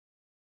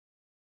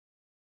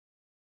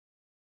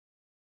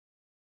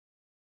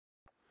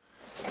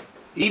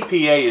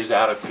EPA is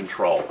out of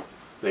control.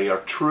 They are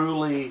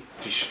truly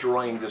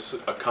destroying this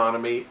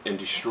economy and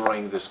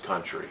destroying this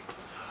country.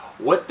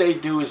 What they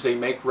do is they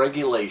make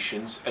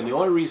regulations, and the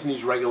only reason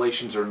these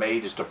regulations are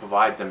made is to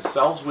provide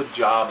themselves with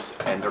jobs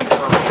and their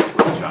permits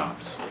with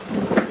jobs.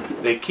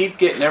 They keep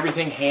getting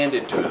everything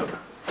handed to them.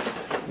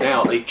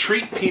 Now, they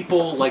treat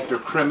people like they're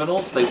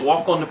criminals. They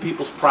walk onto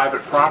people's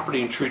private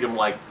property and treat them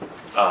like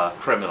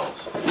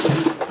criminals.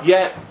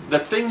 Yet, the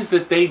things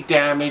that they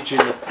damage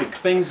and the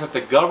things that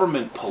the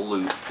government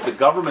pollute, the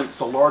government's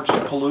the largest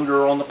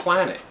polluter on the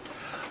planet.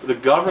 The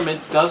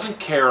government doesn't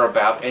care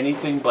about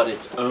anything but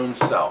its own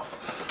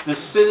self. The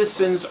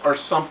citizens are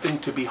something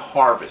to be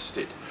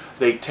harvested.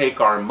 They take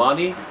our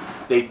money.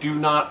 They do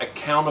not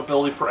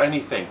accountability for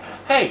anything.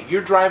 Hey,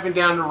 you're driving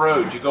down the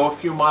road. You go a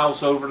few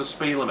miles over the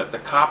speed limit. The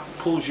cop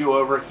pulls you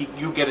over.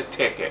 You get a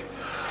ticket.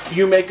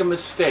 You make a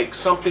mistake.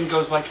 Something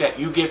goes like that.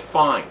 You get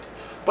fined.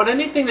 But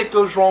anything that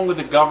goes wrong with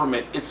the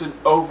government, it's an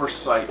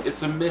oversight.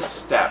 It's a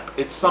misstep.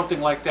 It's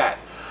something like that.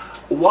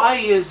 Why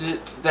is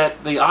it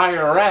that the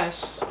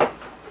IRS,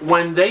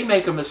 when they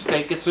make a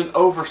mistake, it's an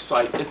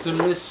oversight. It's a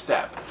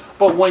misstep.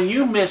 But when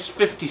you miss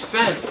 50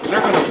 cents,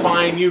 they're going to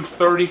fine you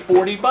 30,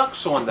 40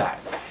 bucks on that.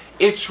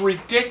 It's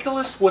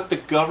ridiculous what the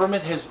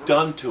government has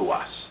done to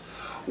us.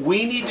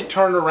 We need to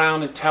turn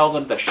around and tell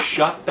them to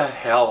shut the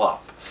hell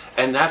up.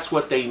 And that's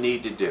what they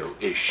need to do,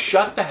 is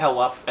shut the hell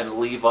up and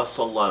leave us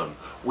alone.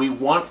 We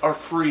want our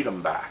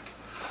freedom back.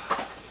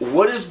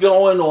 What is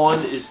going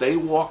on is they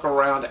walk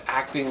around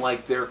acting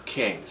like they're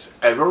kings.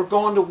 Ever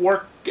gone to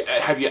work?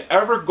 Have you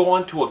ever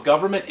gone to a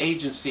government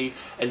agency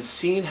and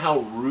seen how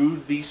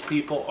rude these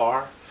people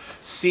are?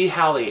 See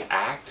how they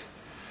act?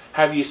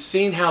 Have you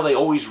seen how they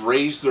always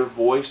raise their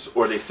voice,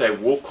 or they say,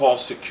 we'll call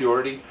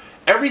security?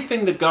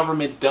 Everything the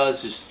government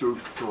does is through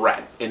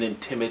threat and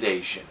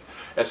intimidation.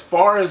 As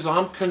far as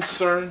I'm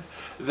concerned,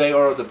 they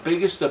are the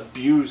biggest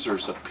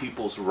abusers of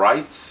people's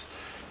rights,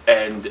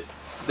 and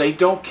they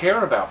don't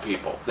care about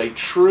people. They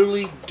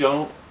truly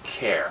don't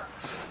care.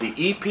 The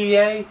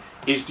EPA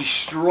is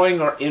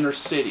destroying our inner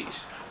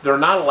cities. They're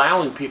not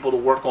allowing people to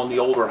work on the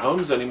older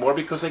homes anymore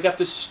because they got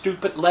this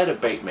stupid lead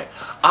abatement.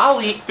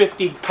 I'll eat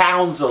 50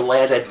 pounds of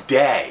lead a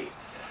day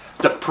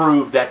to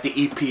prove that the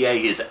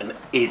EPA is an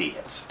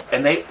idiot.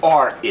 And they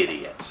are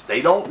idiots.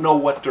 They don't know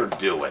what they're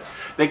doing.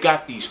 They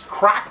got these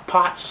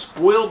crackpot,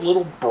 spoiled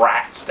little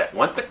brats that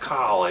went to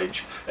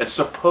college and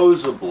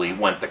supposedly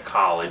went to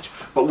college,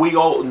 but we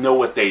all know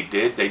what they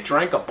did. They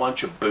drank a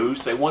bunch of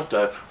booze. They went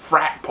to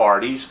frat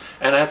parties,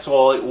 and that's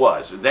all it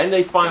was. And then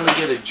they finally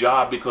get a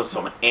job because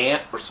some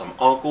aunt or some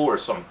uncle or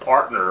some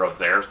partner of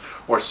theirs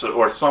or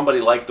somebody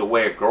liked the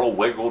way a girl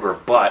wiggled her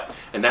butt,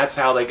 and that's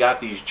how they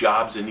got these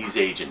jobs in these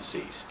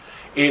agencies.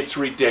 It's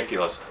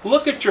ridiculous.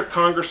 Look at your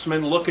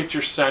congressmen, look at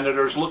your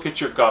senators, look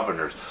at your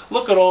governors.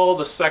 Look at all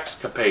the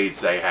sexcapades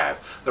they have.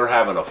 They're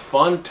having a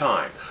fun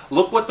time.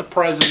 Look what the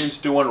president's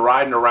doing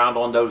riding around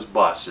on those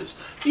buses.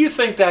 Do you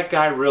think that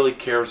guy really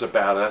cares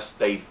about us?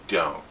 They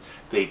don't.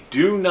 They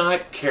do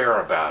not care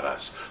about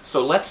us.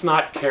 So let's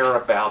not care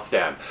about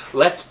them.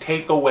 Let's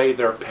take away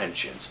their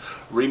pensions.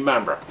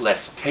 Remember,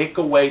 let's take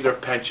away their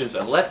pensions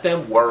and let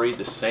them worry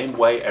the same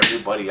way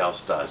everybody else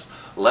does.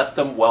 Let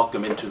them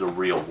welcome into the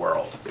real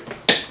world.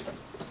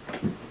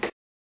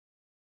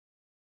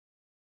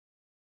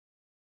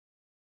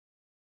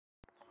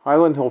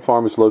 Highland Hill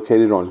Farm is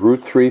located on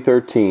Route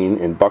 313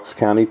 in Bucks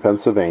County,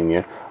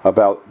 Pennsylvania,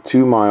 about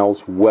 2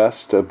 miles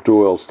west of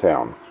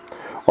Doylestown.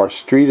 Our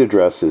street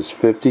address is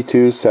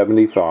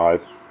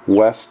 5275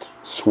 West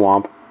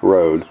Swamp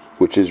Road,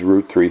 which is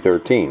Route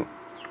 313.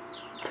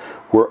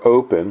 We're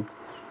open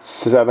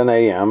 7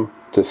 a.m.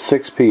 to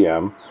 6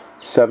 p.m.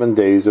 7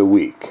 days a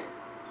week.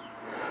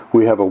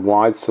 We have a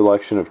wide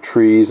selection of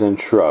trees and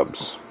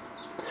shrubs.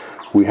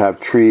 We have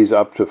trees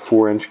up to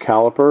 4-inch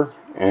caliper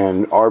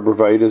and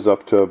arborvitaes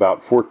up to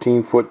about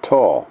 14 foot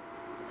tall.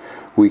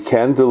 We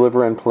can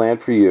deliver and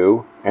plant for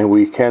you, and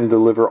we can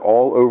deliver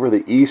all over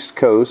the East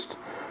Coast,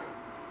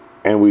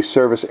 and we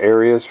service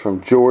areas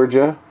from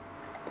Georgia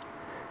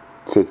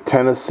to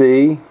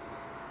Tennessee,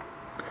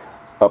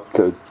 up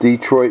to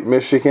Detroit,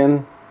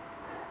 Michigan,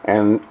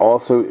 and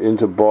also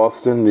into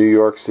Boston, New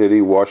York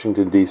City,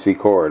 Washington, D.C.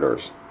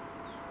 corridors.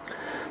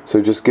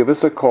 So just give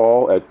us a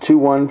call at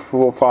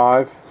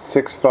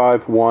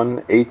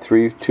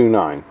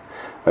 215-651-8329.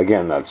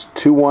 Again, that's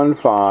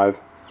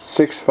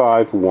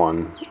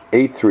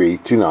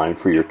 215-651-8329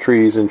 for your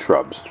trees and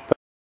shrubs.